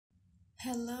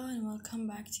Hello and welcome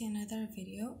back to another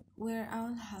video where I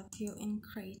will help you in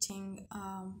creating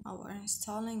or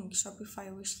installing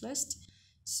Shopify wishlist.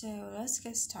 So let's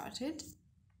get started.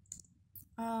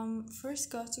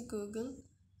 First go to Google,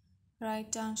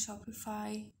 write down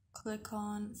Shopify, click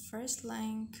on first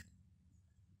link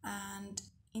and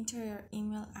enter your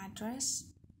email address.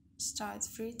 Start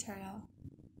free trial.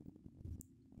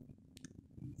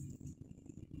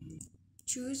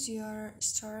 Choose your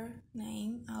store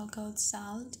name. I'll go with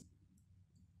Zald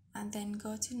and then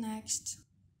go to next.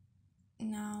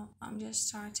 Now I'm just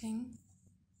starting.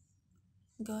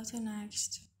 Go to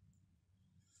next.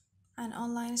 An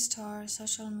online store,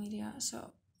 social media.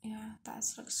 So yeah, that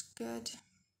looks good.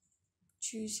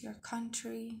 Choose your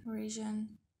country,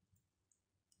 region,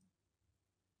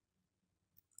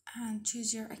 and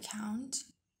choose your account.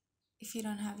 If you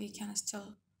don't have, you can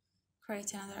still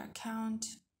create another account.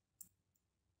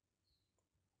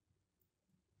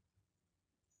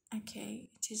 Okay,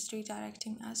 it is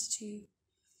redirecting us to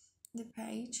the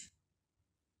page.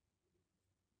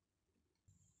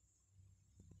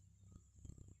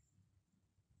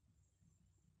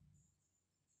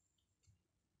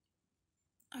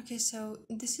 Okay, so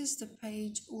this is the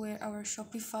page where our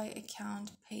Shopify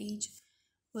account page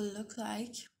will look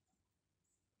like.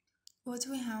 What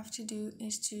we have to do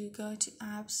is to go to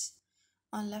apps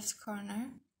on left corner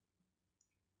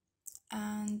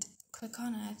and click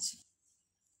on it.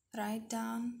 Write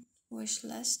down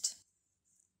wishlist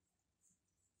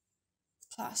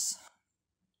plus.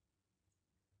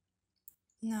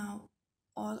 Now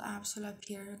all apps will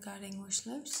appear regarding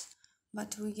wishlist,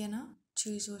 but we're gonna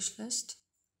choose wishlist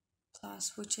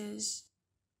plus, which is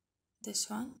this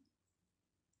one.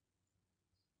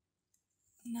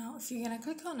 Now if you're gonna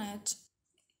click on it,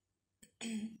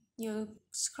 you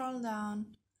scroll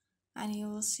down and you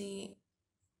will see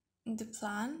the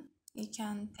plan. You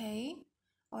can pay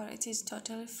or it is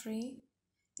totally free.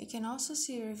 You can also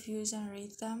see reviews and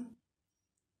read them.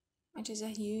 It is a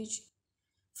huge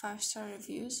 5-star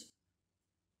reviews.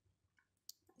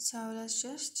 So let's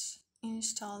just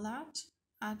install that,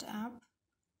 add app,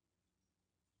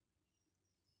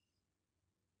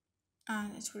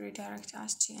 and it will redirect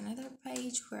us to another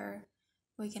page where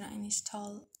we're gonna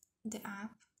install the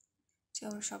app to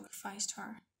our Shopify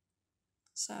store.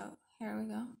 So here we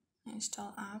go,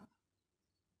 install app.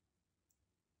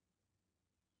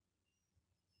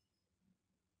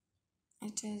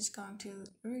 It is going to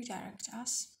redirect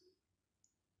us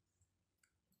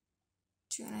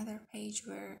to another page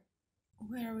where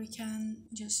we can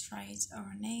just write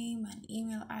our name and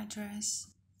email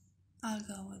address. I'll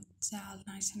go with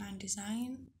Zal99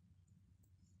 design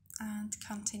and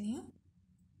continue.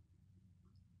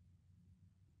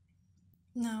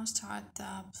 Now start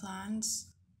the plans.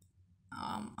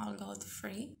 I'll go with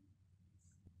free.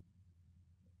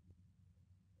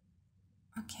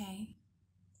 Okay,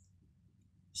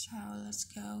 so let's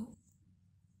go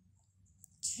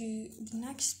to the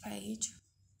next page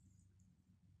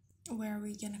where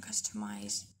we're gonna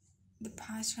customize the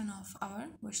pattern of our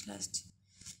wish list.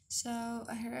 So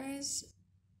here is,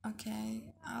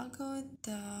 okay, I'll go with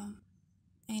the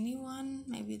anyone,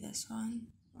 maybe this one,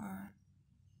 or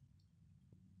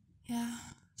yeah,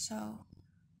 so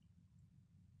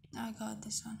I got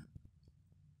this one.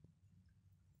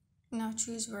 Now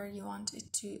choose where you want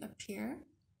it to appear.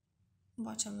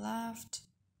 Bottom left,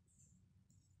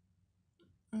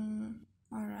 or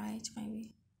right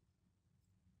maybe,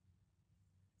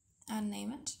 and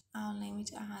name it. I'll name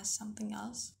it as something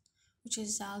else, which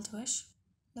is Zald wish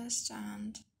list,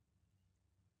 and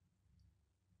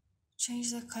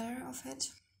change the color of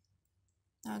it.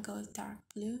 I'll go with dark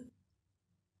blue.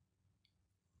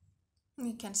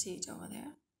 You can see it over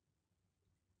there.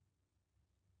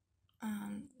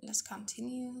 And let's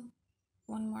continue.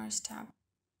 One more step.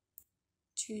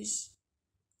 Choose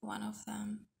one of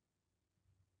them.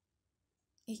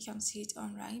 You can see it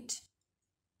on right.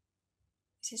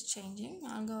 It is changing.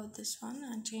 I'll go with this one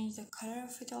and change the color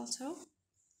of it also.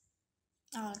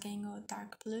 I'll again go with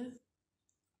dark blue.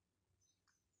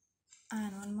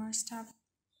 And one more step.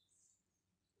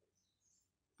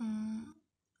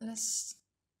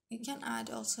 You can add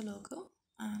also logo,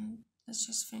 and let's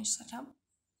just finish that up.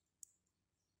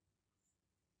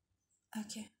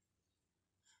 Okay,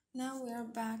 now we are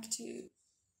back to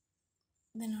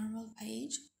the normal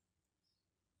page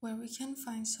where we can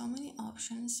find so many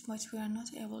options, but we are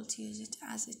not able to use it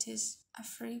as it is a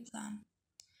free plan.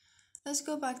 Let's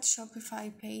go back to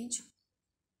Shopify page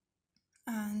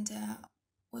and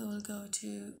we will go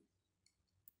to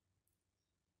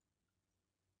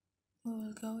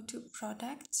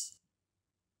products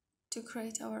to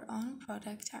create our own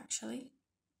product actually.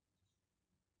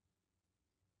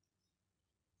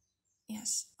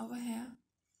 yes, over here,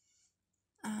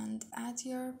 and add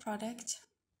your product,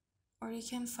 or you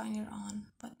can find your own,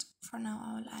 but for now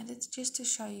I will add it just to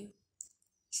show you.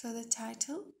 So the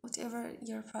title, whatever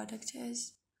your product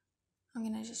is, I'm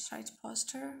gonna just write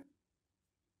poster,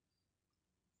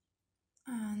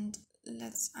 and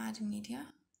let's add media.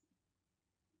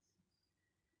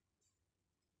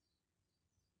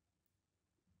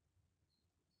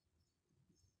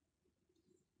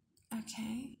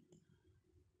 Okay,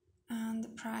 and the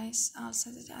price I'll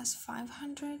set it as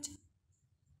 500,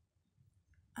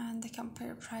 and the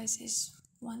compare price is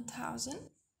 1000.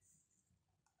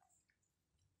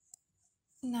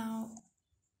 Now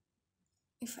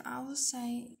if I will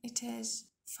say it is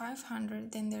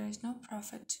 500, then there is no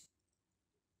profit,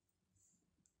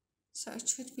 so it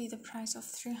should be the price of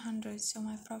 300, so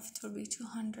my profit will be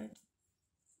 200.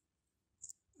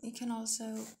 You can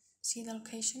also see the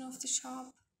location of the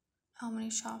shop, how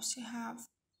many shops you have,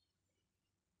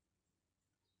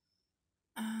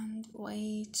 and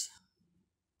weight,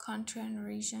 country and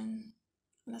region.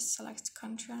 Let's select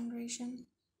country and region.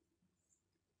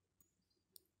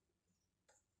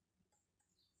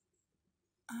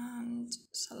 And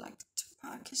select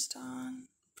Pakistan.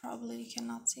 Probably you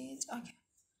cannot see it. Okay,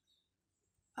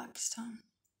 Pakistan.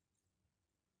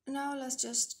 Now let's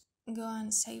just go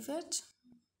and save it.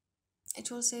 It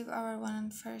will save our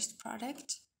first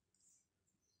product.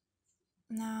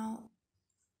 Now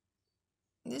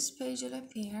this page will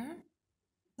appear.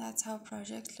 That's how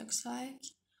project looks like.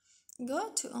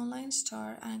 Go to online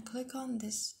store and click on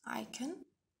this icon,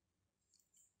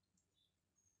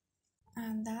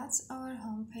 and that's our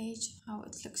home page, how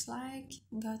it looks like.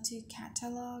 Go to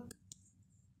catalog,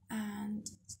 and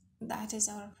that is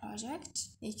our project.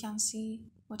 You can see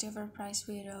whatever price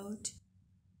we wrote,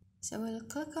 so we'll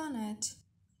click on it,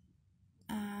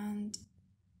 and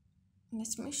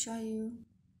let me show you.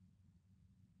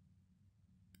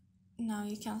 Now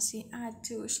you can see add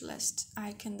to wish list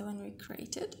icon, the one we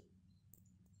created.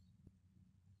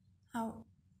 How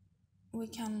we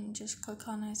can just click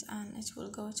on it and it will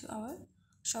go to our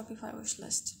Shopify wish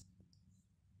list.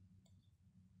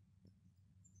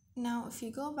 Now if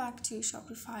you go back to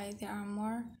Shopify, there are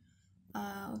more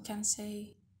we can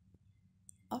say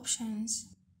options.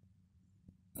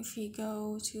 If you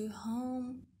go to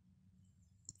home,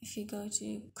 if you go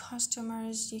to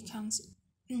customers, you can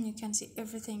see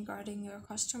everything regarding your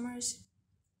customers,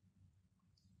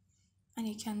 and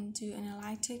you can do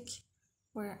analytic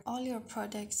where all your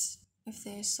products, if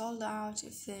they sold out,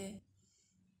 if they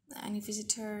any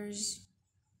visitors,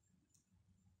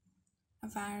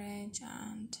 average,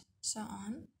 and so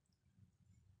on.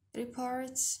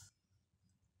 Reports,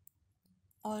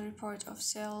 all report of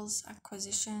sales,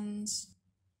 acquisitions,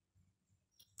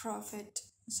 profit,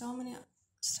 so many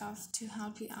stuff to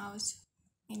help you out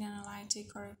in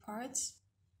analytic or reports.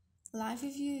 Live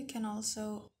view, you can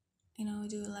also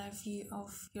do live view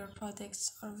of your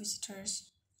products or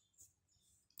visitors.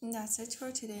 And that's it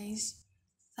for today's.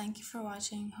 Thank you for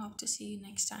watching. Hope to see you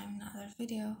next time in another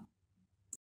video.